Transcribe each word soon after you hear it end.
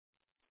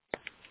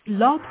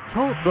Blog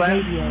Talk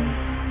Radio.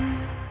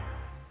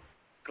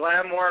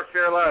 Glamour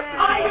Fearless.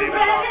 Are you ready?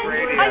 Are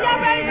you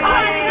ready?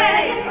 Are you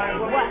ready?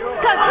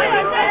 Because we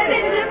are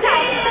ready to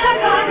take.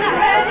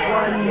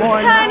 One more.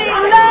 Honey,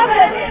 love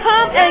has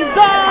come and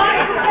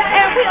gone,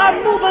 and we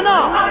are moving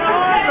on.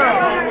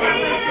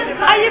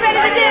 Are you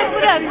ready to dance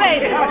with us,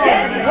 baby? Okay.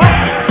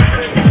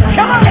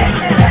 Come on.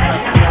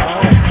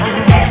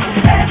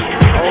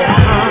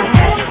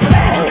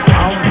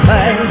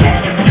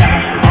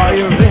 Are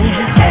you ready? Are you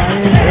ready?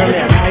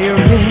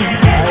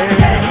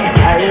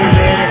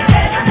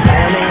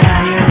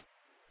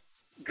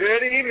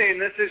 Good evening.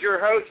 This is your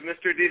host,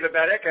 Mr.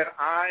 Divabetic, and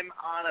I'm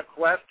on a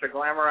quest to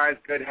glamorize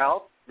good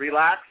health.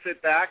 Relax,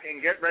 sit back,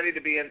 and get ready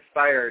to be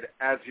inspired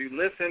as you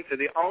listen to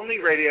the only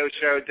radio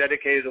show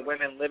dedicated to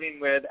women living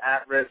with,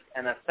 at risk,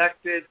 and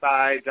affected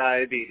by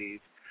diabetes.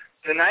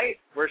 Tonight,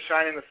 we're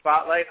shining the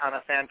spotlight on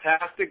a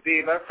fantastic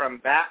diva from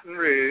Baton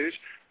Rouge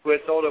who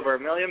has sold over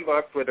 1 million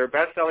books with her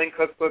best-selling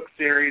cookbook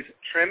series,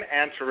 Trim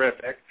and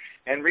Terrific.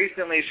 And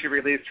recently she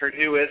released her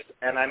newest,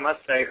 and I must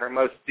say her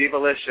most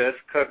divalicious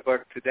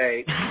cookbook to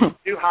date,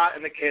 Too Hot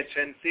in the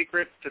Kitchen,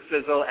 Secrets to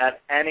Sizzle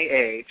at Any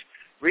Age.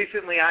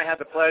 Recently I had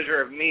the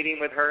pleasure of meeting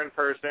with her in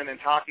person and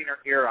talking her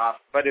ear off.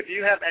 But if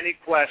you have any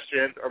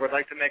questions or would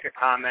like to make a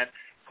comment,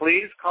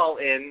 please call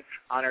in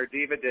on our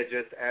Diva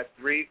Digits at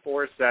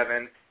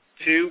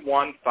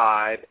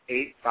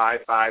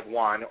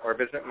 347-215-8551 or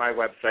visit my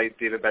website,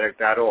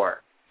 divabetic.org.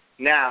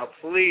 Now,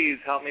 please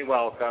help me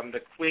welcome the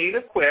Queen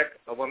of Quick,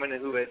 a woman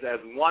who is as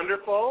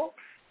wonderful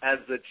as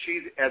her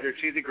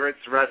cheesy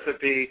grits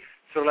recipe,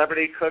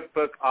 celebrity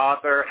cookbook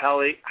author,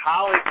 Holly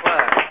Clegg.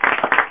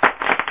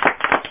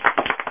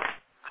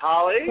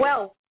 Holly?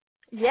 Well,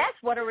 yes,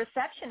 what a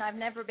reception. I've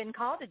never been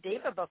called a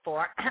diva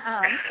before.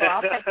 So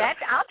I'll take that.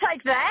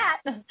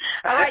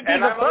 I write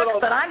diva books,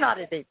 but I'm not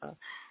a diva.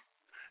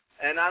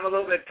 And I'm a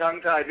little bit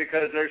tongue-tied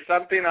because there's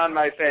something on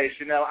my face.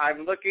 You know,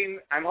 I'm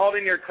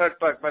holding your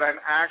cookbook, but I'm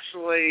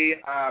actually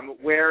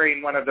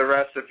wearing one of the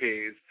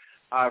recipes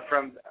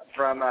from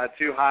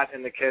Too Hot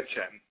in the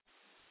Kitchen.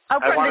 Oh,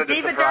 from the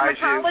Diva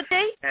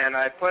Dermatology? And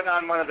I put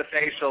on one of the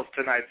facials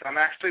tonight. So I'm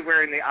actually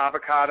wearing the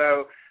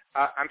avocado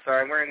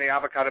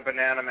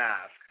banana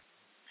mask.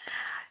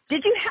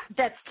 Did you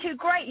that's too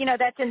great. You know,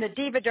 that's in the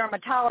Diva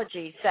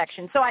Dermatology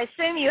section. So I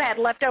assume you had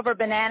leftover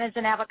bananas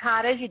and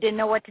avocados. You didn't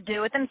know what to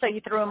do with them, so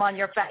you threw them on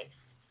your face.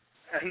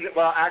 And,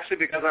 well, actually,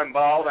 because I'm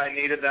bald, I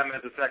needed them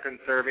as a second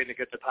serving to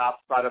get the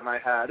top spot of my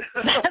head.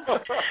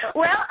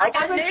 Well, I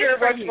wasn't sure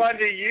which one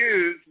to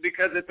use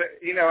because it's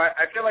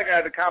I feel like I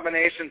had a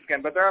combination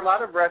skin, but there are a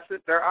lot of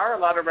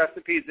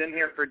recipes in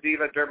here for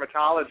Diva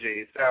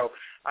Dermatology. So,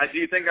 do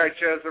you think I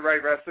chose the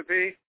right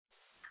recipe?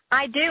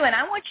 I do, and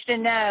I want you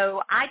to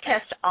know I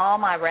test all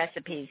my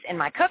recipes in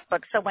my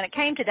cookbook. So when it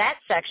came to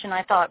that section,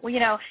 I thought,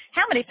 well,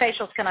 how many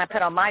facials can I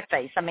put on my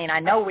face? I mean, I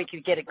know we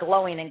could get it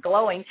glowing and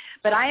glowing,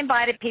 but I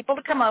invited people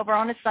to come over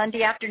on a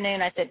Sunday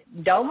afternoon. I said,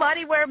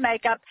 nobody wear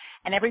makeup,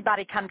 and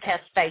everybody come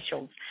test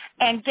facials.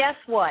 And guess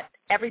what?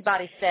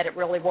 Everybody said it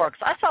really works.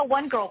 I saw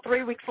one girl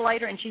 3 weeks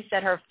later, and she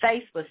said her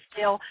face was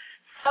still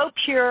so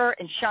pure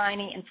and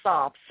shiny and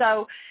soft.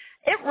 So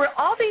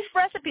all these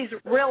recipes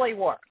really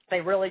work.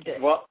 They really do.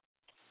 Well,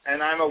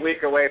 and I'm a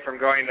week away from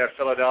going to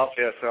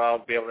Philadelphia, so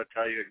I'll be able to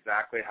tell you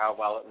exactly how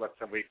well it looks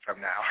a week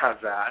from now. How's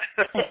that?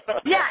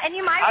 Yeah, and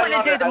you might want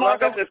to do the more. I love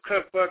that this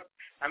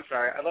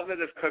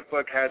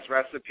cookbook has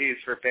recipes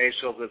for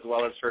facials as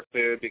well as for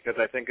food because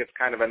I think it's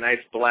kind of a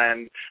nice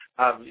blend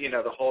of,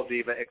 the whole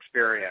diva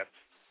experience.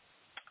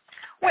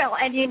 Well,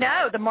 and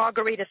the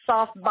Margarita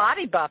Soft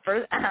Body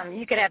Buffer,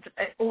 you could have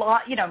a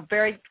lot,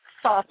 very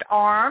soft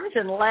arms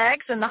and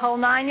legs and the whole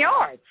 9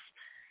 yards.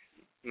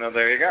 No,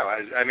 there you go.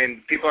 I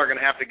mean, people are going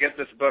to have to get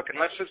this book. And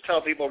let's just tell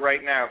people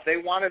right now, if they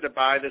wanted to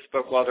buy this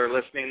book while they're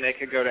listening, they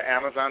could go to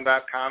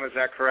Amazon.com. Is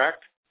that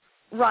correct?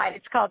 Right.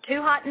 It's called Too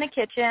Hot in the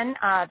Kitchen,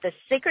 The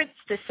Secrets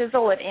to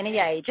Sizzle at Any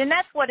Age. And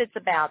that's what it's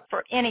about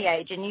for any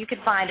age. And you can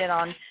find it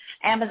on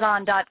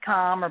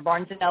Amazon.com or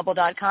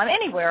BarnesandNoble.com,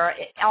 anywhere,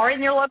 or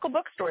in your local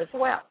bookstore as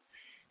well.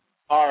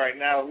 All right.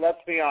 Now,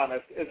 let's be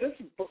honest. Is this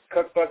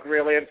cookbook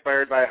really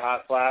inspired by a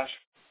hot flash?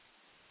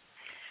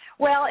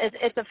 Well,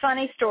 it's a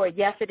funny story.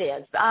 Yes, it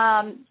is.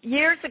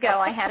 Years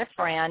ago, I had a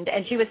friend,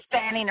 and she was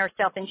fanning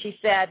herself, and she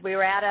said, we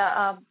were at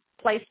a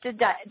place to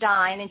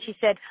dine, and she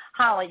said,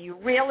 Holly, you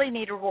really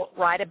need to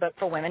write a book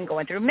for women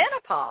going through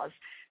menopause,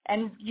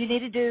 and you need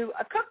to do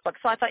a cookbook.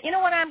 So I thought, you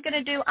know what I'm going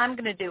to do? I'm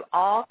going to do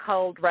all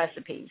cold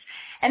recipes.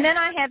 And then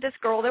I had this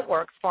girl that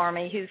works for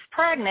me who's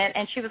pregnant,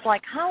 and she was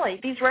like, Holly,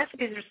 these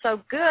recipes are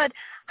so good.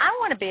 I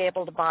want to be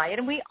able to buy it.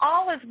 And we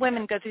all as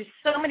women go through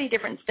so many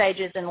different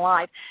stages in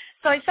life.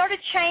 So I sort of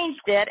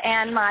changed it,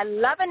 and my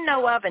Love and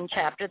No Oven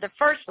chapter, the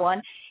first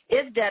one,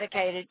 is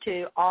dedicated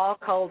to all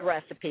cold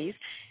recipes,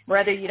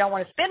 whether you don't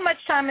want to spend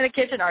much time in the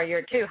kitchen or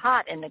you're too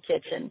hot in the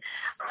kitchen.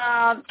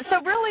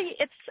 So really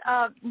it's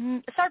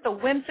sort of a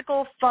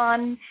whimsical,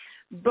 fun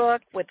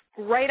book with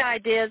great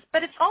ideas,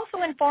 but it's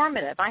also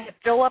informative. I have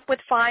fill up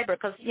with fiber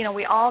because,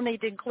 we all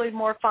need to include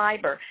more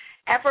fiber.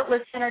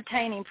 effortless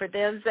entertaining for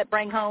those that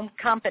bring home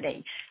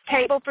company.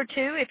 Table for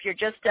two if you're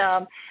just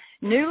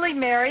newly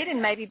married and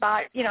maybe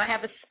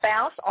have a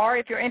spouse, or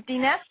if you're empty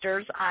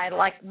nesters,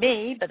 like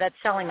me, but that's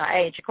telling my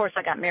age. Of course,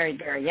 I got married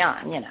very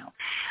young,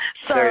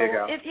 So there you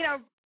go.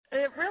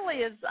 It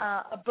really is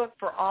a book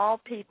for all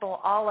people,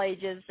 all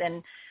ages,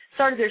 and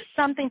sort of there's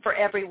something for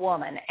every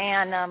woman.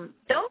 And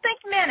don't think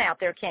men out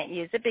there can't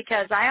use it,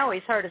 because I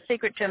always heard a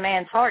secret to a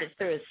man's heart is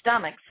through his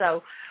stomach.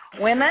 So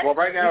women. Well,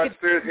 right now it's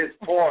through his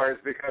pores,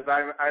 because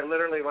I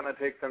literally want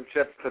to take some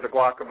chips to the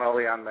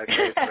guacamole on my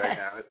face right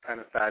now. It's kind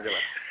of fabulous.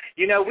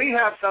 We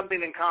have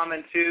something in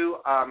common too,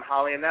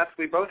 Holly, and that's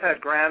we both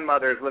had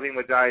grandmothers living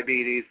with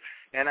diabetes.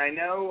 And I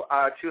know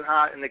Too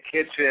Hot in the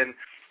Kitchen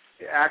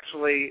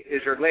actually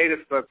is your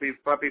latest book,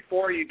 but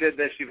before you did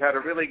this, you've had a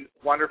really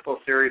wonderful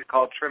series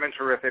called Trim and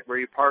Terrific, where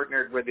you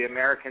partnered with the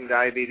American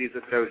Diabetes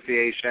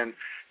Association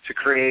to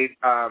create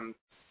a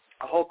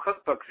whole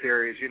cookbook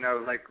series,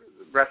 like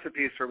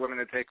recipes for women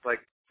to take like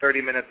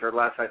 30 minutes or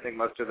less, I think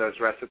most of those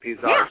recipes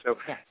are. So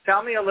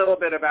tell me a little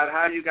bit about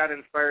how you got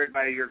inspired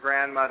by your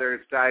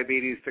grandmother's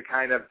diabetes to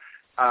kind of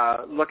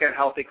look at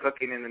healthy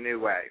cooking in a new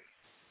way.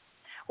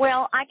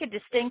 Well, I could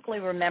distinctly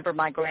remember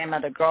my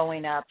grandmother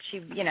growing up.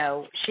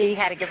 She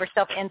had to give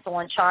herself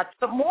insulin shots,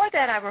 but more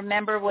that I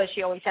remember was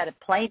she always had a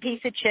plain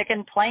piece of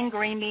chicken, plain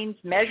green beans,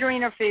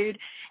 measuring her food,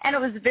 and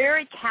it was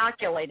very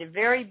calculated,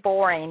 very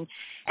boring.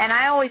 And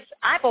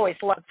I've always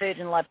loved food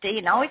and loved to eat,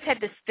 and I always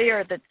had this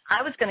fear that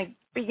I was going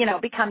to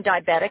become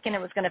diabetic and it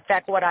was going to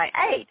affect what I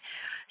ate.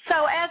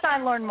 So as I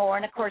learned more,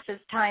 and of course as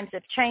times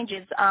have changed,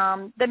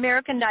 the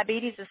American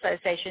Diabetes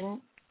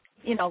Association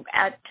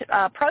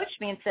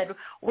approached me and said,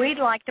 we'd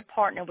like to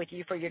partner with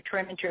you for your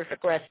Trim and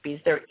Terrific recipes.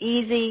 They're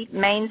easy,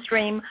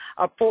 mainstream,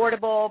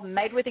 affordable,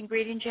 made with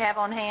ingredients you have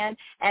on hand,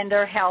 and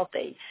they're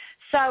healthy.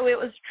 So it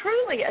was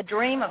truly a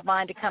dream of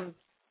mine to come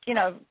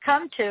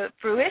to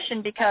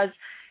fruition, because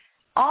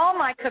all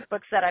my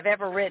cookbooks that I've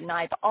ever written,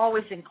 I've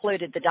always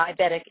included the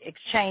diabetic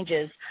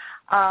exchanges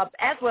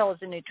as well as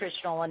the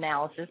nutritional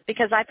analysis,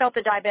 because I felt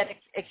the diabetic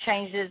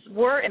exchanges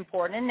were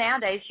important. And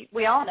nowadays,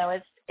 we all know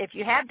if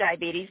you have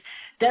diabetes,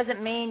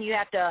 doesn't mean you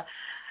have to,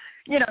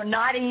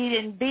 not eat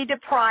and be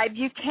deprived.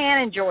 You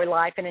can enjoy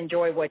life and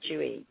enjoy what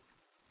you eat.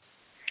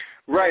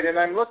 Right, and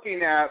I'm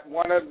looking at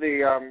one of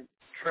the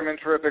Trim and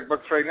Terrific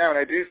books right now, and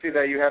I do see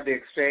that you have the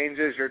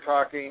exchanges. You're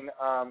talking,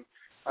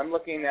 I'm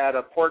looking at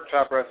a pork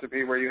chop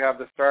recipe where you have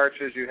the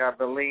starches, you have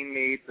the lean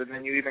meats, and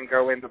then you even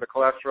go into the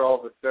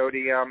cholesterol, the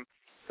sodium,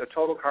 the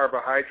total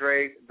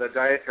carbohydrate, the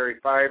dietary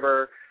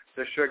fiber,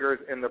 the sugars,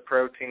 and the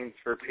proteins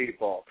for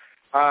people.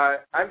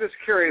 I'm just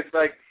curious,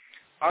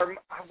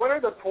 what are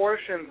the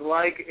portions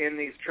like in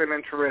these Trim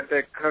and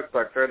Terrific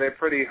cookbooks? Are they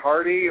pretty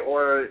hearty,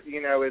 or,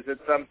 is it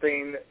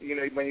something,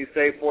 when you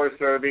say 4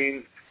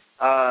 servings,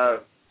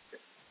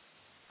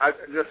 I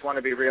just want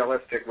to be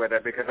realistic with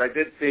it, because I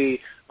did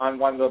see on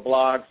one of the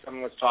blogs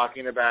someone was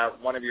talking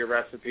about one of your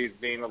recipes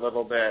being a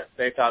little bit,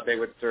 they thought they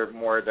would serve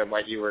more than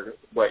what you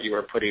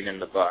were putting in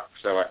the book.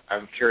 So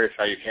I'm curious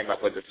how you came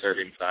up with the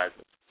serving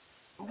sizes.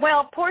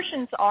 Well,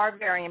 portions are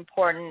very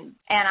important,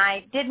 and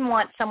I didn't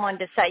want someone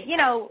to say,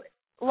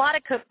 a lot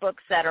of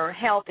cookbooks that are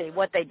healthy,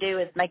 what they do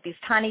is make these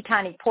tiny,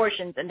 tiny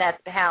portions, and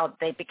that's how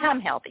they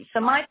become healthy. So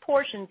my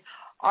portions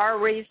are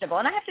reasonable.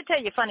 And I have to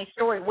tell you a funny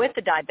story with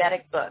the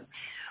diabetic book.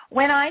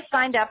 When I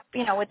signed up,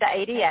 with the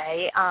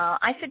ADA,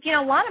 I said,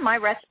 a lot of my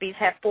recipes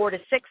have 4 to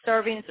 6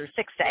 servings or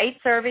 6 to 8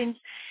 servings,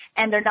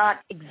 and they're not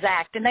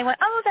exact. And they went,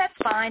 oh, that's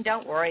fine.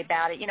 Don't worry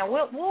about it.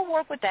 We'll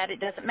work with that. It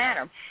doesn't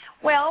matter.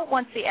 Well,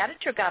 once the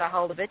editor got a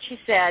hold of it, she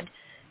said,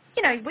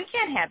 we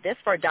can't have this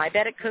for a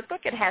diabetic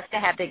cookbook. It has to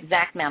have the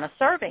exact amount of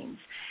servings.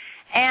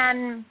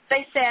 And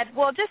they said,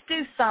 well, just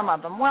do some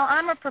of them. Well,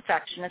 I'm a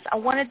perfectionist. I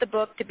wanted the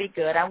book to be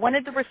good. I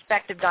wanted the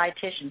respective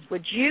dietitians.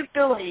 Would you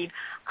believe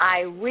I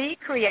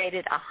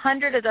recreated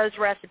 100 of those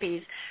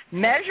recipes,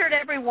 measured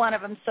every one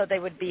of them so they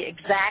would be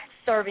exact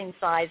serving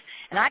size,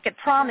 and I could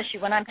promise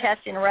you when I'm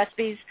testing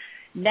recipes,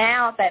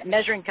 now that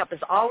measuring cup is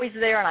always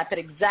there, and I put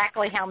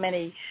exactly how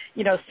many,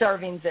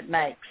 servings it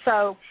makes.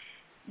 So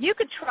you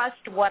could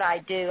trust what I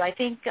do. I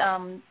think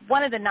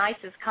one of the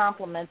nicest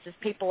compliments is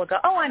people will go,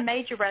 oh, I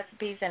made your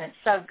recipes and it's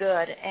so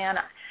good. And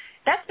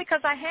that's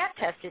because I have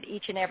tested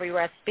each and every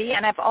recipe,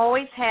 and I've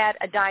always had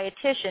a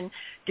dietitian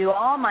do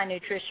all my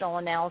nutritional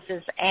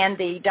analysis and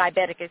the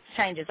diabetic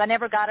exchanges. I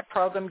never got a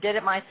program, did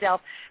it myself,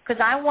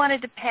 because I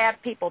wanted to have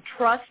people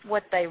trust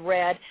what they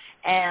read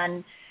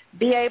and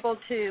be able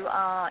to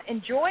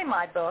enjoy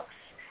my books,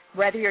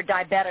 whether you're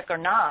diabetic or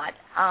not.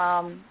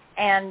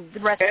 And the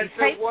recipes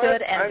taste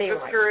good and be right. I'm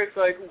just curious,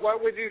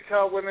 what would you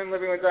tell women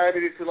living with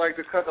diabetes who like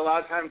to cook? A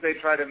lot of times they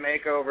try to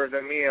make over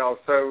the meal.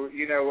 So,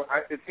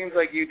 it seems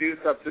like you do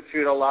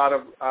substitute a lot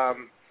of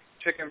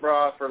chicken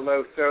broth for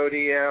low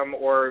sodium,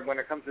 or when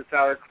it comes to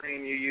sour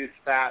cream, you use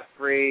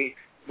fat-free.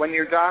 When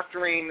you're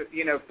doctoring,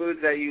 foods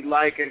that you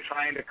like and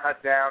trying to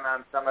cut down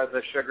on some of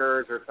the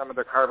sugars or some of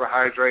the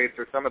carbohydrates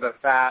or some of the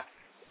fat,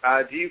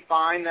 Do you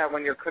find that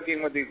when you're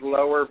cooking with these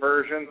lower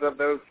versions of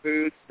those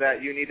foods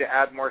that you need to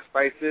add more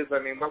spices? I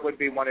mean, what would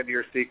be one of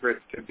your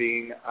secrets to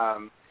being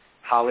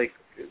Holly,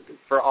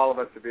 for all of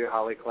us to be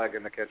Holly Clegg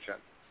in the kitchen?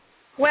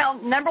 Well,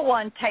 number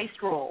one,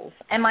 taste rules.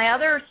 And my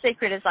other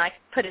secret is I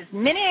put the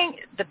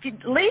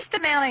least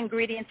amount of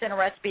ingredients in a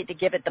recipe to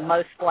give it the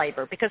most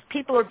flavor, because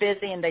people are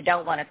busy and they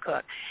don't want to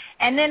cook.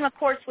 And then, of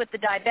course, with the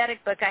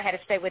diabetic book, I had to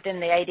stay within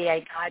the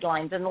ADA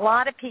guidelines. And a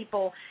lot of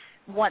people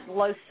want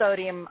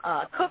low-sodium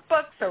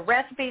cookbooks or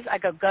recipes. I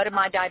go to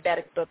my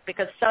diabetic book,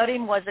 because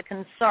sodium was a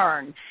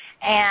concern.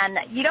 And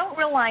you don't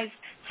realize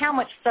how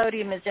much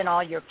sodium is in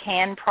all your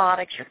canned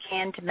products, your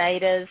canned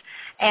tomatoes.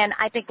 And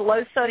I think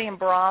low-sodium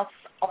broths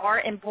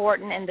are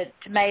important in the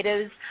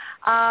tomatoes.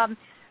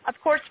 Of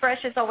course,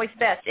 fresh is always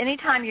best.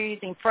 Anytime you're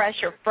using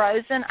fresh or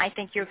frozen, I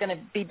think you're going to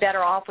be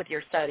better off with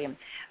your sodium.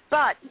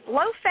 But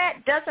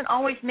low-fat doesn't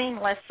always mean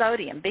less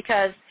sodium,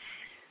 because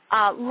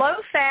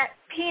low-fat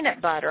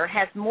peanut butter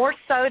has more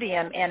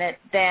sodium in it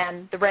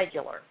than the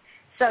regular.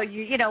 So,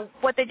 you know,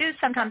 what they do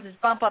sometimes is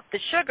bump up the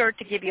sugar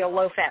to give you a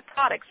low-fat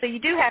product. So you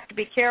do have to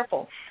be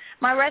careful.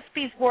 My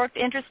recipes worked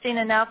interesting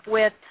enough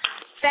with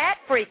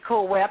fat-free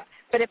Cool Whip,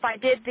 but if I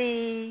did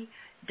the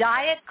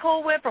diet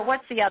Cool Whip, or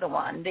what's the other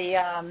one? They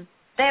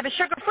have a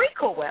sugar-free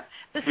Cool Whip.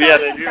 The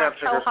sodium got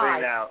so high.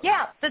 Now.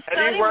 Yeah, the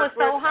sodium was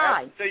so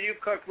high. So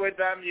you've cooked with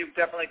them. You've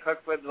definitely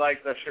cooked with,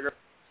 like, the sugar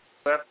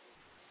whip.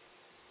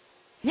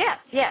 Yes.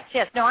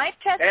 No, I've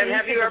tested. And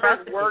have you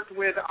ever worked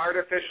with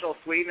artificial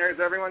sweeteners?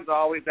 Everyone's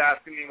always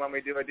asking me when we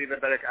do a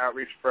Divabetic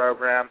outreach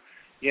program,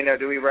 you know,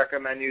 do we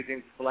recommend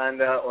using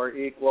Splenda or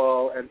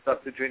Equal and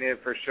substituting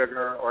it for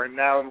sugar? Or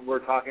now we're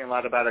talking a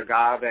lot about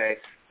agave.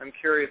 I'm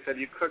curious, have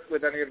you cooked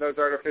with any of those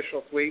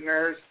artificial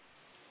sweeteners?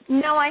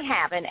 No, I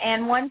haven't.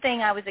 And one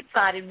thing I was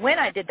excited when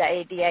I did the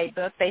ADA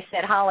book, they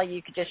said, Holly,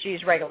 you could just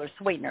use regular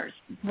sweeteners.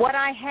 What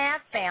I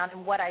have found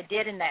and what I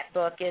did in that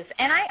book is,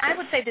 and I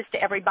would say this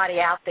to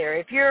everybody out there,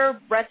 if your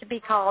recipe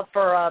called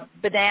for a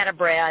banana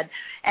bread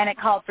and it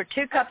called for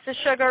 2 cups of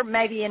sugar,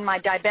 maybe in my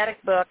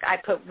diabetic book I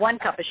put 1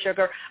 cup of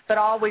sugar, but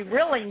all we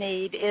really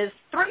need is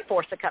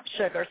 3/4 a cup of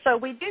sugar. So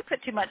we do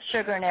put too much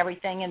sugar in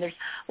everything, and there's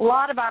a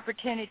lot of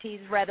opportunities,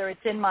 whether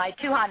it's in my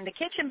Too Hot in the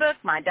Kitchen book,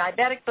 my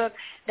diabetic book,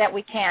 that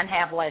we can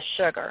have less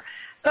sugar.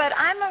 But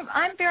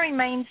I'm very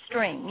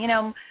mainstream. You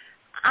know,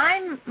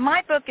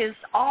 my book is,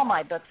 all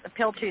my books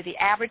appeal to the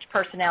average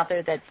person out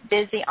there that's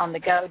busy on the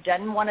go,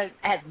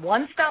 has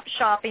one-stop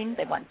shopping,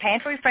 they want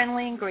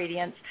pantry-friendly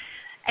ingredients,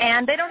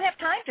 and they don't have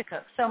time to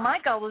cook. So my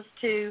goal is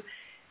to,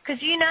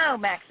 because you know,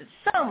 Max, it's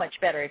so much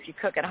better if you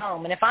cook at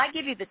home. And if I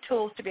give you the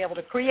tools to be able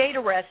to create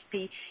a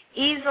recipe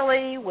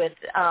easily, with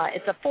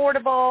it's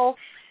affordable,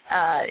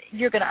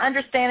 you're going to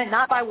understand it,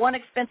 not by one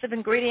expensive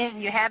ingredient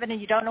and you have it and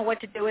you don't know what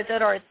to do with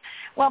it. Or it's,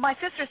 well, my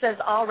sister says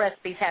all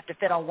recipes have to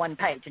fit on one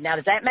page. Now,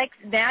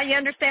 now you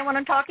understand what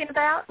I'm talking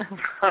about?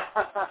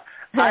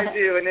 I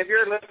do. And if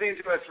you're listening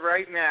to us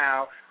right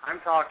now, I'm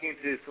talking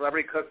to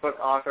celebrity cookbook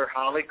author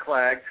Holly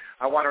Clegg.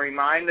 I want to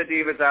remind the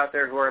divas out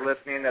there who are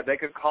listening that they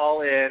could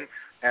call in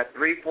at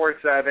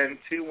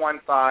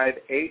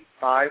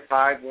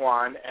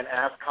 347-215-8551 and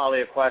ask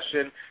Holly a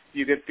question.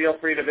 You can feel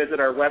free to visit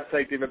our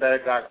website,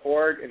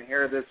 divabetic.org, and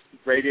hear this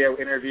radio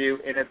interview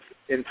in its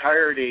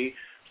entirety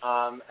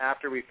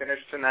after we finish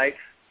tonight.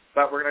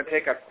 But we're going to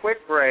take a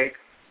quick break,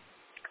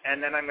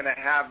 and then I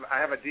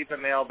have a Diva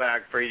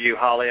mailbag for you,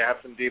 Holly. I have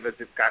some divas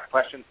who've got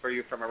questions for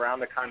you from around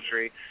the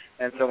country.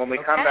 And so when we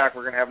come back,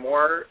 we're going to have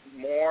more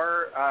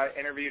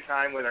interview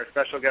time with our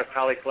special guest,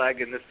 Holly Clegg,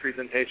 in this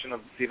presentation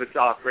of Diva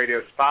Talk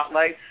Radio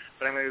Spotlight.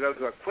 But I'm going to go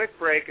to a quick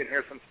break and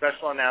hear some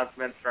special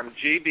announcements from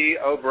GB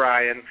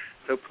O'Brien.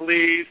 So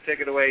please take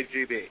it away,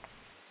 GB.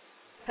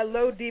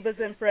 Hello, Divas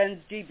and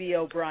friends. GB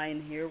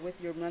O'Brien here with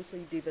your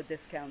monthly Diva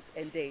discounts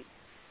and dates.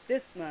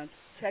 This month,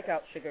 check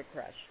out Sugar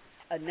Crush,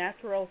 a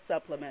natural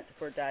supplement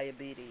for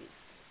diabetes.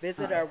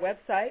 Visit our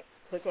website,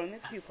 click on the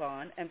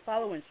coupon, and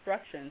follow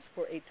instructions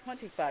for a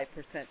 25%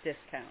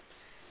 discount.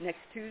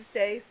 Next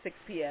Tuesday, 6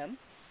 p.m.,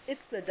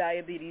 it's the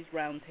Diabetes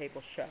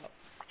Roundtable Show.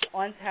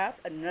 On tap,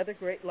 another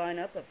great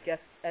lineup of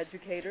guest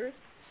educators,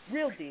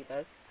 real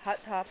divas, hot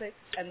topics,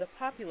 and the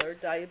popular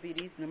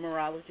diabetes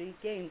numerology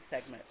game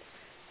segment.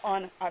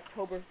 On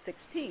October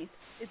 16th,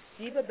 it's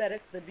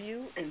Divabetic The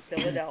View in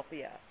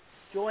Philadelphia.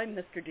 Join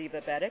Mr.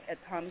 Divabetic at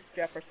Thomas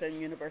Jefferson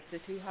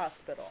University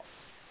Hospital.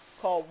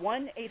 Call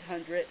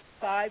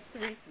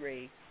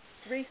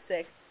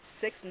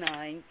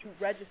 1-800-533-3669 to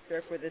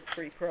register for this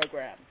free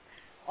program.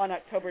 On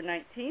October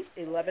 19th,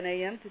 11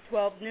 a.m. to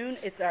 12 noon,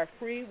 it's our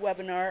free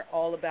webinar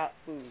all about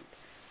food.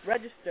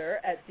 Register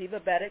at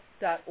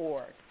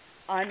divabetic.org.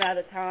 I'm out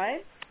of time,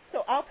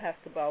 so I'll pass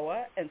the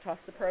BOA and toss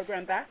the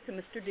program back to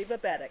Mr.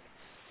 Divabetic.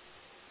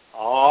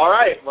 All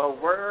right. Well,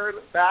 we're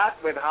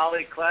back with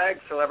Holly Clegg,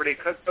 celebrity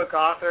cookbook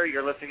author.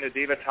 You're listening to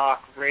Diva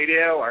Talk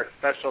Radio, our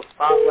special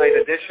Spotlight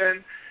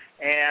edition,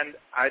 and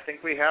I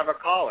think we have a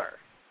caller.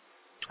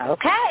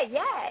 Okay,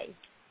 yay.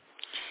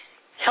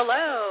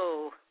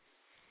 Hello.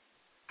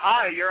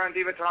 Hi, you're on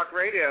Diva Talk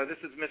Radio. This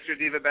is Mr.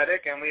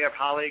 Divabetic, and we have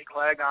Holly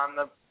Clegg on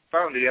the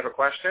phone. Do you have a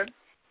question?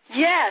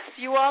 Yes,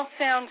 you all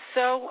sound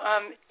so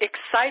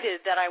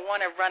excited that I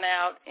want to run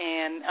out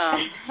and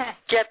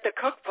get the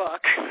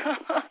cookbook.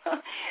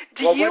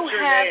 What's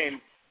your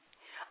name?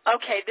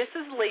 Okay, this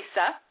is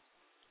Lisa.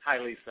 Hi,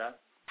 Lisa.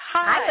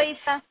 Hi,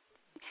 Lisa.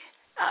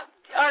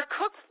 Are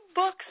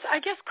cookbooks, I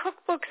guess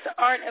cookbooks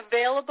aren't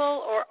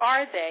available, or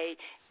are they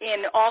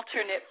in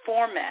alternate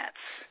formats?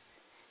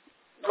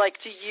 Like,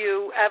 do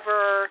you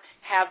ever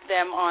have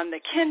them on the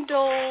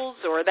Kindles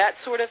or that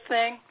sort of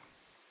thing?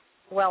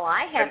 Well,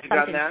 I have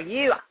something for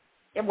you.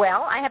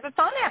 Well, I have a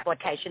phone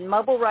application,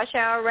 Mobile Rush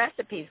Hour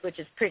Recipes, which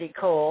is pretty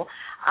cool,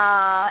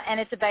 and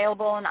it's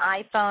available on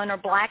iPhone or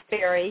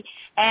BlackBerry.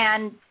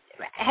 And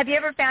have you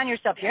ever found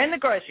yourself, you're in the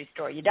grocery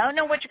store, you don't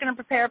know what you're going to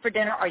prepare for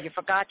dinner, or you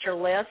forgot your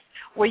list,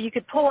 where you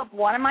could pull up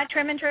one of my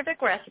Trim and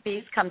Terrific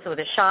recipes, comes with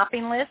a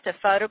shopping list, a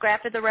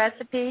photograph of the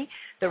recipe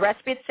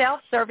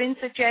itself, serving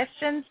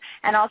suggestions,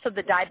 and also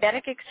the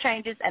diabetic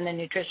exchanges and the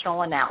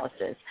nutritional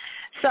analysis.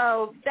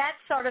 So that's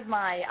sort of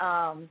my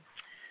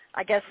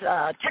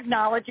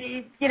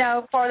technology,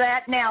 for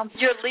that. Now,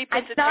 you're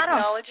leaping to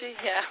technology,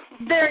 yeah.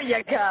 There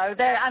you go.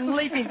 I'm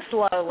leaping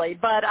slowly,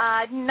 but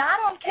not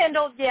on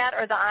Kindle yet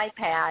or the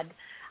iPad.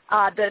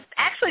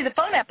 Actually, the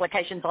phone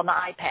application's on the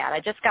iPad. I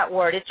just got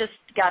word. It just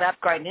got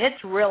upgraded.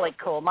 It's really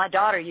cool. My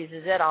daughter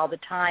uses it all the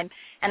time,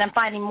 and I'm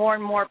finding more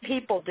and more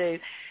people do.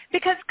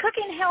 Because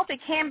cooking healthy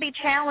can be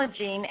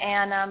challenging,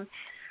 and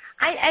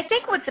I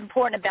think what's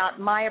important about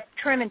my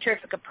Trim and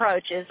Terrific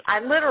approach is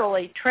I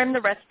literally trim the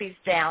recipes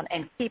down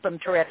and keep them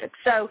terrific.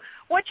 So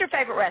what's your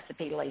favorite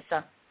recipe,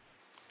 Lisa?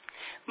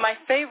 My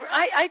favorite,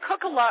 I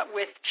cook a lot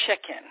with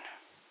chicken.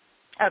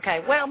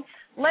 Okay, well,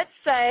 let's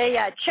say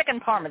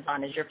chicken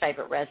parmesan is your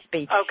favorite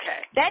recipe.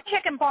 Okay. That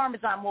chicken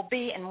parmesan will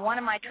be in one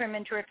of my Trim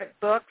and Terrific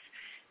books.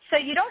 So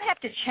you don't have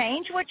to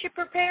change what you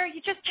prepare.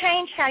 You just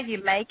change how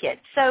you make it.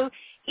 So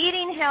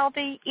eating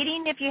healthy,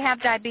 eating if you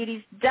have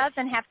diabetes,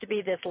 doesn't have to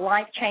be this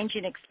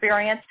life-changing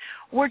experience.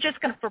 We're just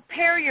going to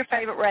prepare your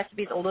favorite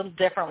recipes a little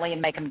differently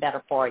and make them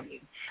better for you.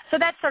 So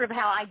that's sort of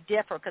how I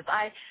differ, because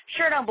I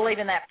sure don't believe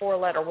in that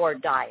four-letter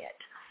word diet.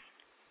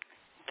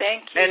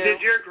 Thank you. And did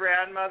your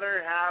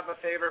grandmother have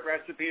a favorite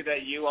recipe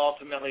that you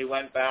ultimately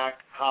went back,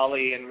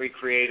 Holly, and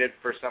recreated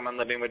for someone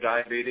living with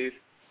diabetes?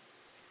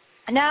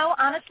 No,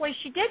 honestly,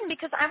 she didn't,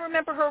 because I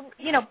remember her,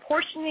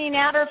 portioning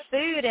out her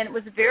food, and it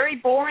was very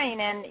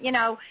boring, and,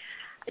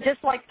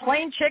 just like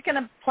plain chicken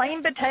and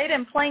plain potato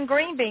and plain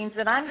green beans,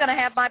 and I'm going to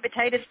have my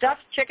potato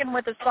stuffed chicken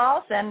with a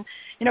sauce and,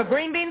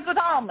 green beans with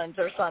almonds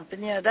or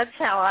something. That's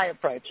how I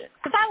approach it,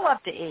 because I love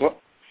to eat. Well,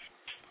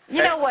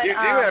 you know what? You do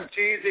have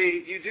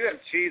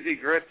cheesy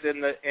grits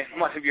in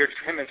one of your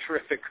Trim and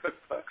Terrific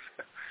cookbooks,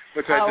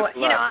 which I just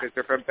love, because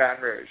they're from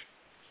Baton Rouge.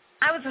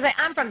 I was going to say,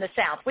 I'm from the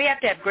South. We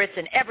have to have grits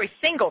in every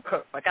single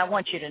cookbook. I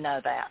want you to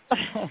know that.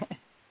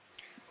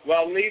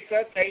 Well,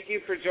 Lisa, thank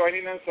you for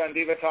joining us on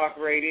Diva Talk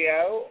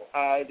Radio.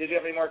 Did you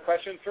have any more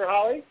questions for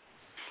Holly?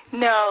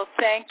 No,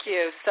 thank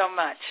you so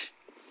much.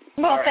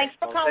 Well, thanks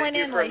for calling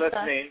in, Lisa. Thank you for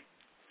listening.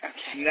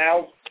 Okay.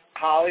 Now,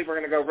 Holly, we're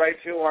going to go right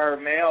to our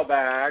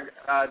mailbag.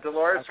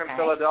 Dolores from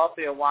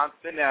Philadelphia wants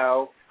to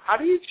know, how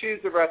do you choose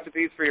the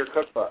recipes for your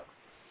cookbook?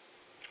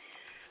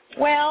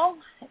 Well,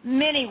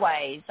 many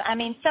ways. I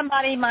mean,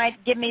 somebody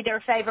might give me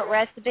their favorite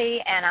recipe,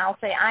 and I'll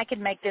say, I could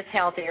make this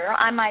healthier.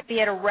 I might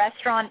be at a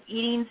restaurant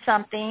eating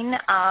something,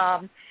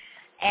 and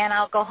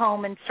I'll go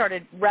home and sort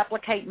of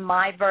replicate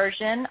my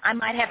version. I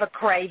might have a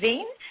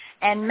craving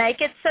and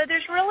make it. So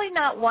there's really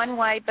not one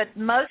way, but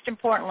most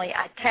importantly,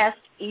 I test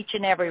each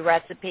and every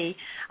recipe.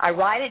 I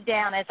write it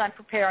down as I'm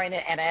preparing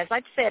it, and as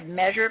I've said,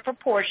 measure it for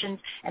portions,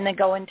 and then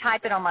go and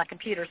type it on my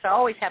computer. So I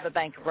always have a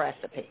bank of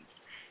recipes.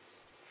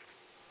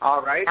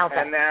 All right,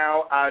 and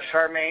now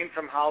Charmaine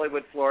from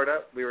Hollywood, Florida,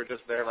 we were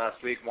just there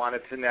last week,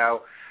 wanted to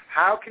know,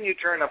 how can you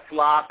turn a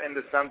flop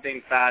into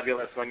something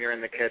fabulous when you're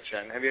in the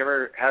kitchen? Have you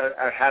ever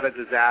had a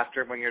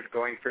disaster when you're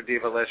going for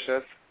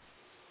Divalicious?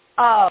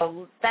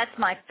 Oh, that's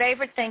my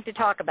favorite thing to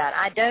talk about.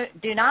 I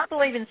do not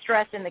believe in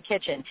stress in the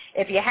kitchen.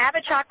 If you have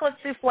a chocolate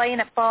souffle and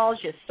it falls,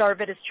 you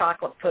serve it as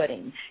chocolate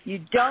pudding. You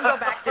don't go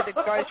back to the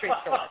grocery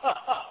store.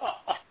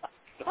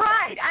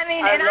 Right. I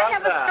mean, and I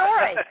have a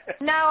story.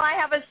 No, I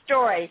have a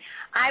story.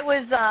 I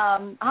was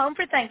home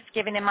for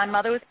Thanksgiving, and my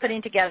mother was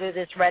putting together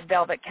this red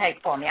velvet cake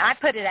for me. I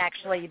put it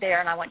actually there,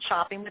 and I went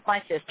shopping with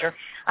my sister.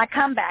 I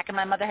come back, and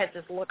my mother has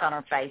this look on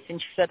her face, and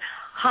she said,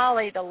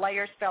 Holly, the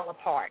layers fell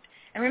apart.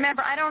 And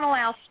remember, I don't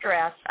allow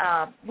stress.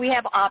 We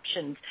have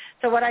options.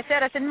 So what I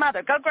said,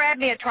 Mother, go grab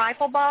me a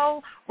trifle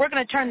bowl. We're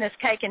going to turn this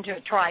cake into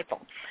a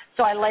trifle.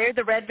 So I layered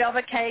the red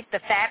velvet cake, the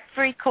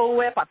fat-free Cool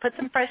Whip. I put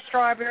some fresh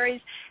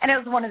strawberries, and it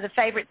was one of the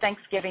favorite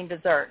Thanksgiving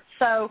desserts.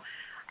 So,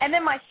 and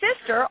then my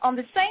sister, on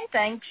the same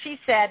thing, she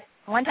said,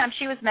 one time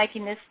she was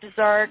making this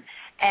dessert,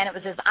 and it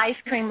was this ice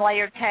cream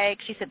layered cake.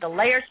 She said the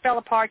layers fell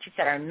apart. She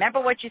said, I remember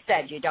what you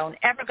said. You don't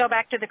ever go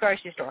back to the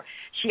grocery store.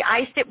 She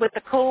iced it with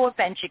the Cool Whip,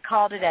 and she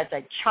called it as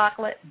a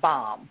chocolate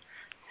bomb.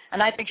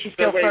 And I think she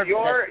still serves it as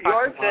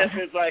your tip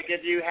is like,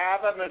 if you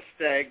have a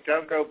mistake,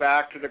 don't go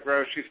back to the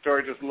grocery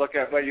store. Just look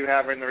at what you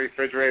have in the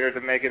refrigerator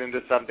to make it into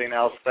something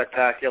else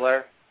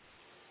spectacular.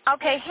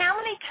 Okay, how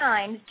many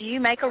times do you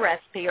make a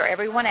recipe, or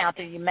everyone out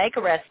there, you make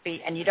a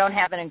recipe and you don't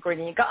have an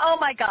ingredient? You go, oh,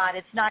 my God,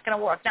 it's not going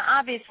to work. Now,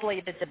 obviously,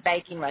 if it's a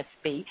baking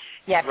recipe,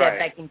 you have to have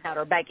baking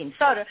powder or baking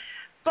soda.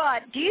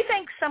 But do you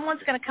think someone's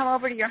going to come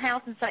over to your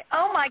house and say,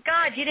 oh, my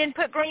God, you didn't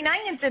put green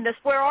onions in this.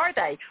 Where are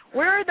they?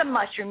 Where are the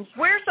mushrooms?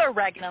 Where's the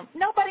oregano?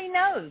 Nobody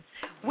knows.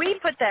 We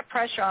put that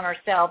pressure on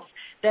ourselves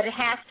that it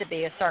has to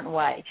be a certain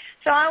way.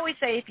 So I always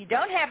say if you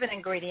don't have an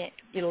ingredient,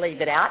 you leave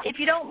it out. If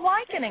you don't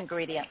like an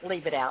ingredient,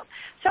 leave it out.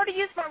 So to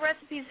use my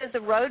recipes as a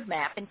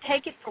roadmap and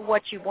take it for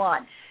what you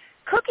want.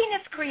 Cooking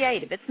is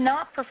creative. It's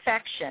not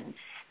perfection.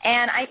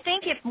 And I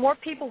think if more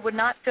people would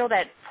not feel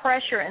that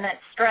pressure and that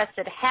stress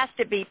that it has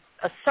to be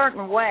a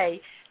certain way,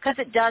 because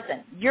it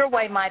doesn't. Your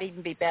way might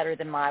even be better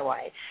than my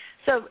way.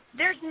 So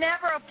there's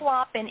never a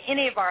flop in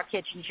any of our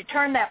kitchens. You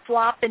turn that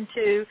flop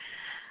into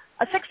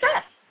a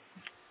success.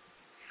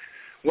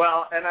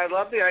 Well, and I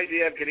love the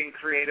idea of getting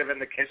creative in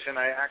the kitchen.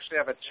 I actually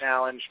have a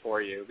challenge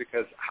for you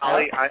because,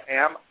 Holly, I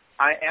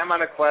am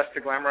on a quest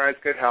to glamorize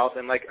good health,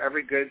 and like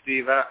every good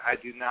diva, I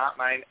do not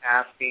mind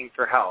asking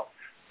for help.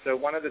 So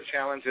one of the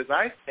challenges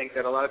I think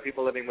that a lot of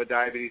people living with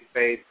diabetes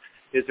face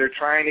is they're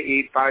trying to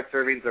eat 5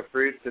 servings of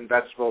fruits and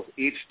vegetables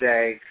each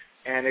day,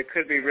 and it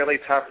could be really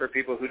tough for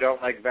people who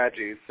don't like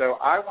veggies. So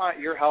I want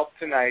your help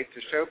tonight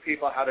to show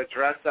people how to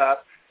dress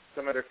up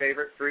some of their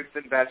favorite fruits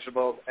and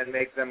vegetables and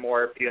make them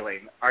more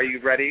appealing. Are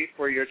you ready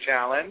for your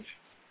challenge?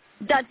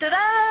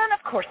 Dun-dun-dun,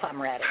 of course I'm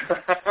ready.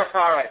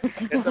 All right.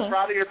 It's a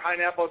Proud of Your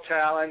Pineapple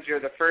Challenge. You're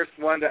the first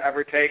one to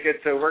ever take it,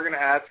 so we're going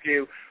to ask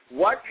you,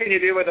 what can you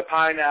do with a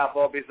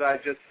pineapple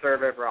besides just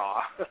serve it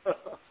raw?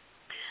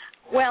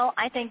 Well,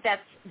 I think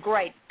that's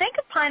great. Think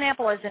of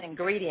pineapple as an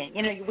ingredient.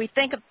 You know, we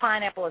think of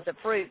pineapple as a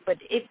fruit, but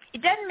it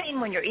doesn't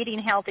mean when you're eating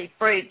healthy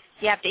fruits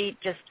you have to eat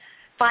just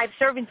 5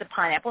 servings of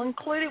pineapple.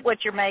 Include it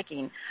what you're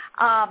making.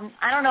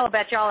 I don't know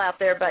about y'all out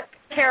there, but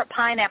carrot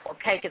pineapple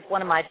cake is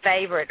one of my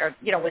favorite, or,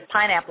 you know, with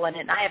pineapple in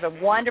it. And I have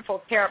a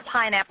wonderful carrot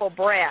pineapple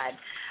bread.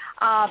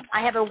 I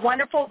have a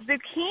wonderful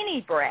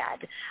zucchini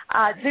bread,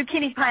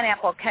 zucchini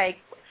pineapple cake.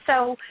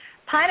 So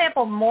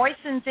pineapple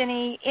moistens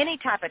any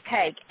type of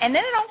cake. And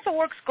then it also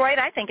works great,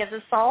 I think, as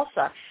a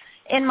salsa.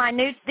 In my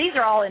new, these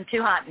are all in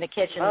Too Hot in the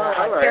Kitchen,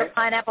 carrot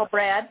pineapple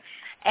bread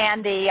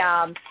and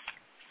the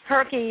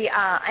perky,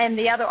 and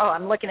the other,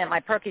 I'm looking at my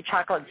perky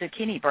chocolate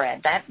zucchini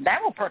bread. That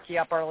will perk you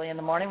up early in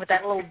the morning with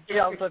that little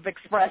jolt of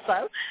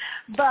espresso.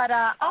 But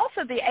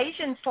also the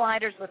Asian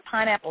sliders with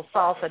pineapple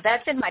salsa.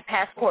 That's in my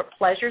Passport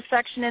Pleasure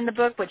section in the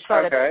book, which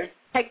sort of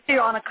takes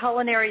you on a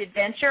culinary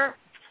adventure.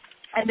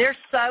 And they're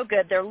so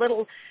good. They're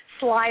little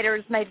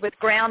sliders made with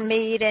ground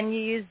meat, and you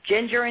use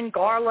ginger and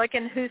garlic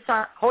and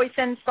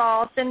hoisin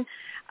sauce and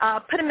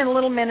put them in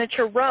little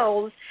miniature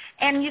rolls,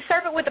 and you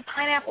serve it with a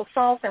pineapple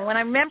sauce. And when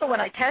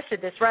I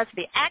tested this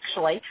recipe,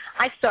 actually,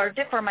 I served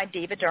it for my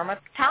Diva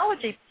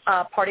Dermatology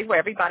party where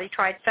everybody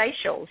tried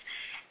facials.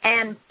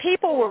 And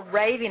people were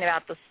raving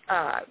about this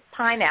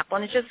pineapple,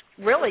 and it's just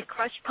really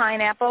crushed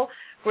pineapple,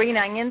 green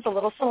onions, a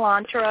little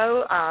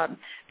cilantro,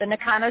 the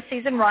Nakano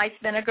seasoned rice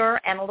vinegar,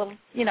 and a little,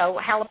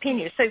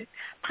 jalapeno. So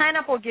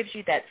pineapple gives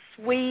you that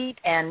sweet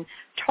and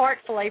tart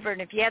flavor,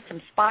 and if you add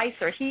some spice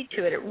or heat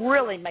to it, it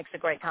really makes a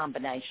great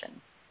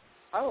combination.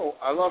 Oh,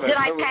 I love it. Did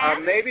I pass?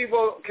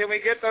 Can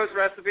we get those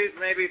recipes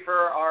maybe for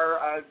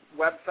our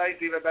website,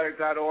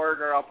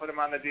 divabetic.org, or I'll put them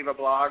on the Diva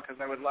blog, because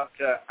I would love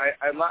to.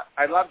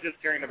 I love just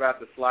hearing about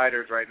the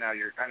sliders right now.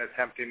 You're kind of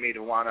tempting me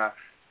to want to,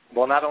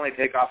 not only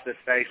take off this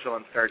facial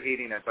and start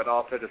eating it, but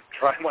also just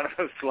try one of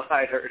those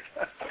sliders.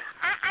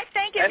 I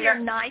think if you're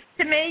nice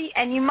to me,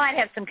 and you might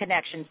have some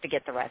connections to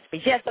get the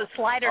recipes. Yes, those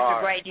sliders are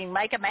great. You can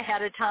make them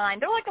ahead of time.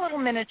 They're like little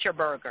miniature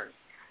burgers.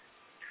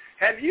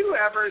 Have you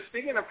ever,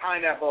 speaking of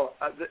pineapple,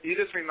 you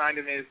just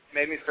reminded me,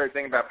 made me start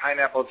thinking about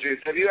pineapple juice.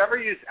 Have you ever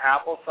used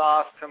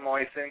applesauce to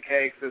moisten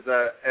cakes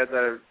as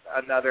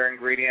another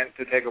ingredient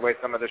to take away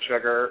some of the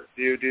sugar?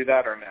 Do you do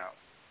that or no?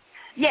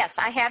 Yes,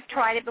 I have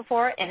tried it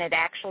before, and it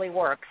actually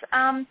works.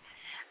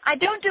 I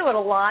don't do it a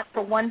lot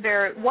for one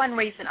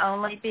reason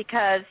only,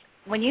 because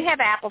when you have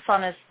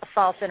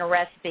applesauce in a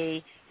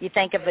recipe, you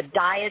think of the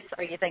diets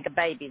or you think of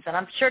babies. And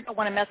I'm sure don't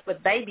want to mess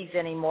with babies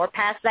anymore,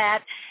 past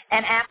that.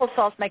 And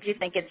applesauce makes you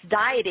think it's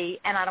diety,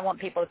 and I don't want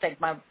people to think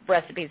my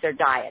recipes are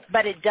diet.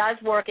 But it does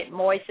work. It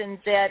moistens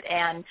it.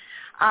 And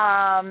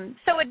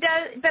so it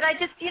does. But I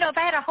just, if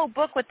I had a whole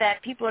book with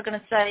that, people are going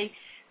to say,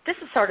 this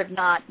is sort of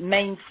not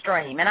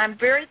mainstream. And I'm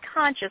very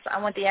conscious. I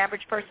want the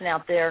average person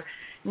out there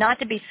not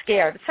to be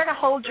scared, but sort of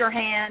hold your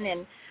hand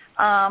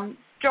and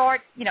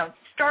start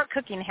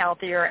cooking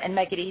healthier and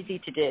make it easy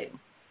to do.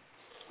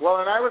 Well,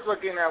 and I was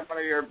looking at one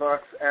of your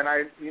books, and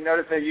you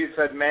noticed that you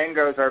said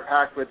mangoes are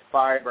packed with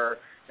fiber,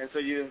 and so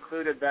you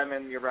included them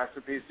in your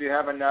recipes. Do you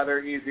have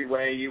another easy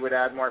way you would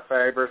add more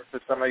fiber to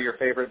some of your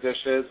favorite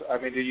dishes? I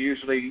mean, do you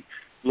usually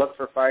look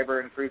for fiber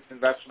in fruits and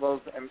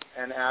vegetables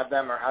and add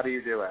them, or how do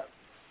you do it?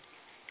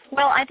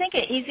 Well, I think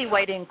an easy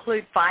way to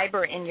include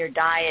fiber in your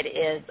diet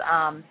is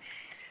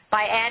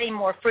by adding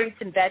more fruits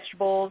and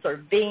vegetables or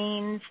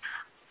beans.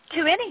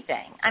 to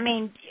anything. I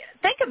mean,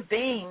 think of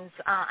beans.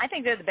 I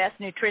think they're the best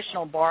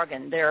nutritional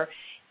bargain.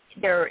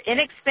 They're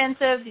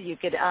inexpensive. You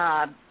could,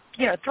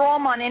 throw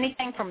them on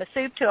anything from a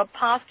soup to a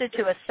pasta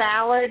to a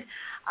salad.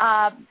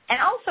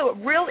 And also a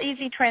real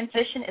easy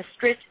transition is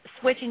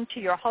switching to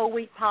your whole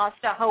wheat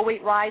pasta, whole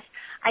wheat rice.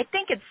 I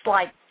think it's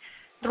like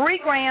 3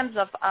 grams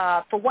of,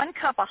 for 1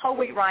 cup of whole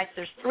wheat rice,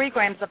 there's 3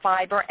 grams of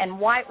fiber, and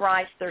white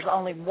rice, there's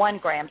only 1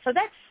 gram. So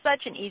that's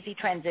such an easy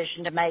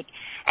transition to make.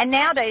 And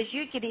nowadays,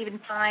 you could even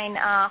find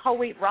whole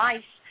wheat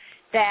rice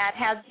that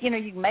has, you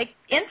can make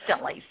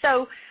instantly.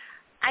 So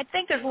I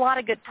think there's a lot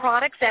of good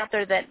products out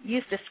there that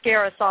used to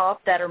scare us off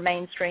that are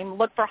mainstream.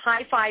 Look for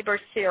high-fiber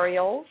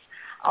cereals.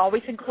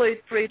 Always include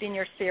fruit in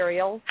your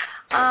cereal.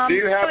 Do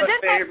you have a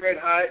favorite?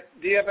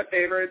 Do you have a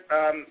favorite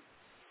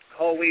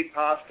whole wheat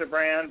pasta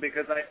brand?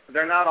 Because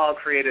they're not all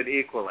created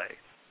equally.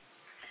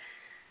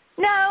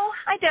 No,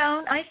 I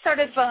don't. I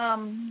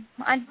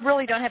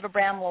really don't have a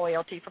brand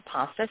loyalty for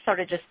pasta.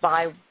 Sort of just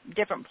buy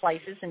different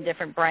places and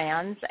different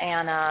brands.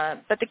 And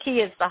but the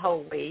key is the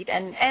whole wheat.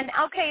 And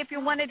okay, if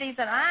you're one of these,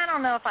 and I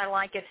don't know if I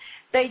like it,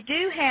 they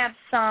do have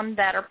some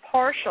that are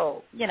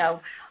partial.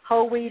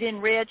 Whole wheat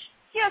enriched.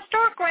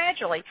 Start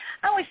gradually.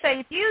 I always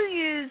say if you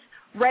use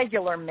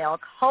regular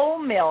milk, whole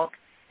milk,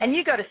 and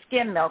you go to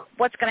skim milk,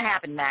 what's going to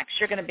happen, Max?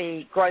 You're going to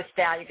be grossed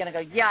out. You're going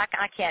to go, yuck,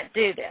 I can't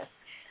do this.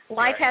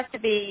 Life has to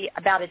be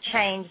about a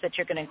change that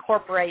you're going to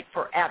incorporate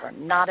forever,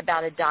 not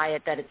about a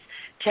diet that it's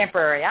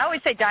temporary. I always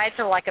say diets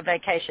are like a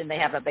vacation. They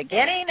have a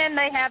beginning and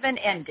they have an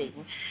ending,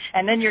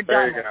 and then you're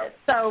done with it.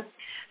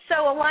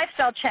 So a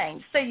lifestyle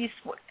change. So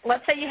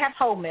let's say you have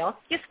whole milk,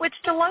 you switch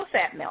to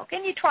low-fat milk,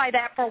 and you try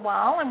that for a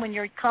while, and when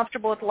you're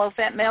comfortable with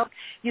low-fat milk,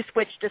 you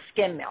switch to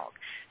skim milk.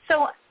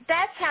 So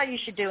that's how you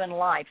should do in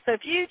life. So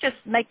if you just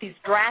make these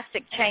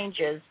drastic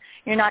changes,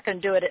 you're not going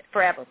to do it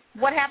forever.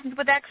 What happens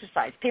with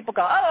exercise? People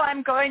go,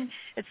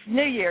 it's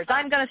New Year's,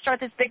 I'm going to start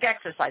this big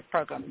exercise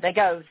program. They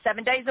go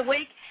 7 days a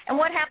week, and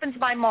what happens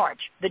by March?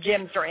 The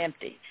gyms are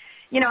empty.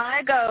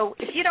 I go,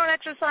 if you don't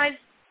exercise,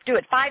 do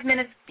it 5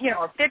 minutes,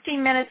 or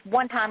 15 minutes,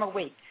 1 time a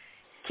week.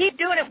 Keep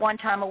doing it 1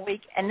 time a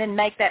week, and then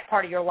make that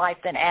part of your life,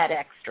 then add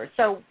extra.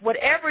 So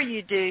whatever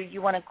you do,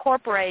 you want to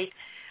incorporate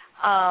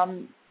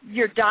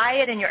your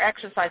diet and your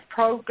exercise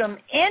program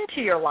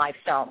into your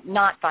lifestyle,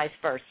 not vice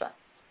versa.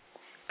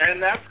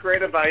 And that's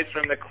great advice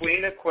from the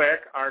Queen of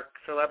Quick, our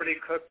celebrity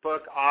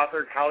cookbook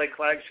author, Holly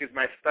Clegg. She's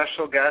my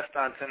special guest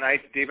on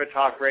tonight's Diva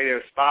Talk Radio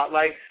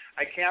Spotlight.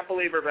 I can't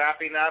believe we're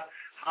wrapping up.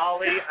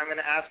 Holly, I'm going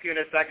to ask you in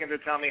a second to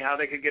tell me how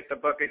they could get the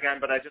book again,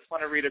 but I just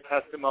want to read a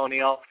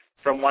testimonial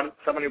from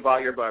someone who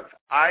bought your books.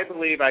 I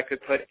believe I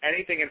could put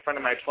anything in front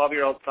of my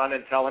 12-year-old son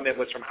and tell him it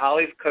was from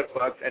Holly's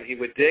Cookbooks, and he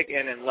would dig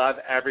in and love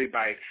every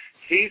bite.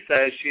 He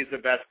says she's the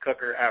best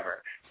cooker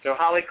ever. So,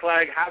 Holly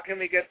Clegg, how can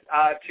we get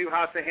Too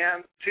Hot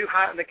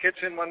in the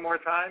Kitchen one more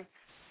time?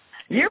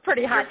 You're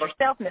pretty hot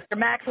yourself, Mr.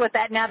 Max, with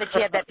that now that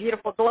you have that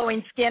beautiful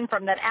glowing skin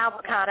from that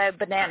avocado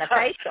banana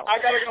facial. I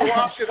got to go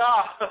wash it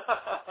off.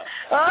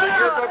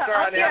 Your books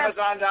are on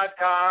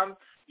Amazon.com.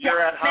 You're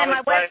at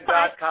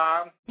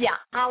hollyclegg.com. Yeah,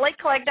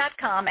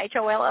 hollyclegg.com,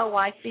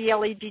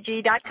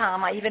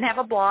 HOLLYCLEGG.com. I even have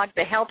a blog,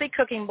 the Healthy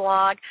Cooking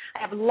blog. I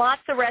have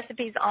lots of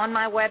recipes on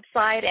my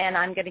website, and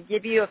I'm going to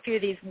give you a few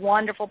of these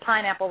wonderful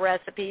pineapple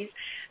recipes.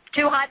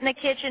 Too Hot in the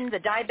Kitchen, the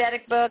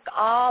Divabetic book,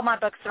 all my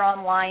books are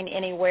online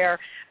anywhere.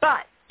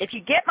 But if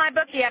you get my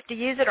book, you have to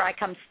use it or I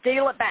come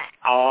steal it back.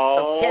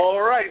 All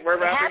right. We're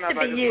wrapping up. I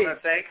just want to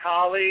thank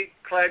Holly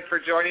Clegg for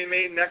joining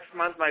me. Next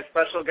month, my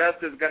special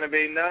guest is going to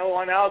be no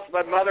one else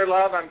but Mother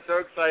Love. I'm so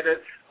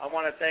excited. I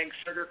want to thank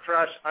Sugar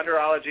Crush,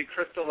 Underology,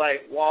 Crystal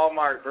Light,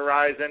 Walmart,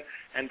 Verizon,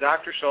 and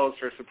Dr. Scholl's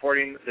for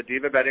supporting the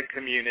Divabetic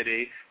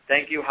community.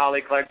 Thank you,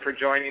 Holly Clegg, for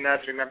joining us.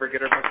 Remember,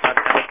 get her books on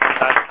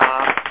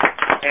Amazon.com.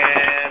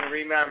 And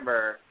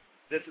remember,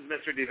 this is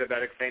Mr.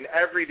 Divabetic saying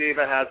every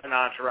diva has an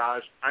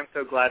entourage. I'm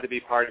so glad to be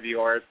part of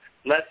yours.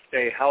 Let's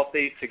stay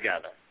healthy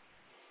together.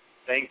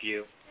 Thank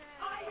you.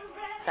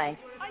 Thanks.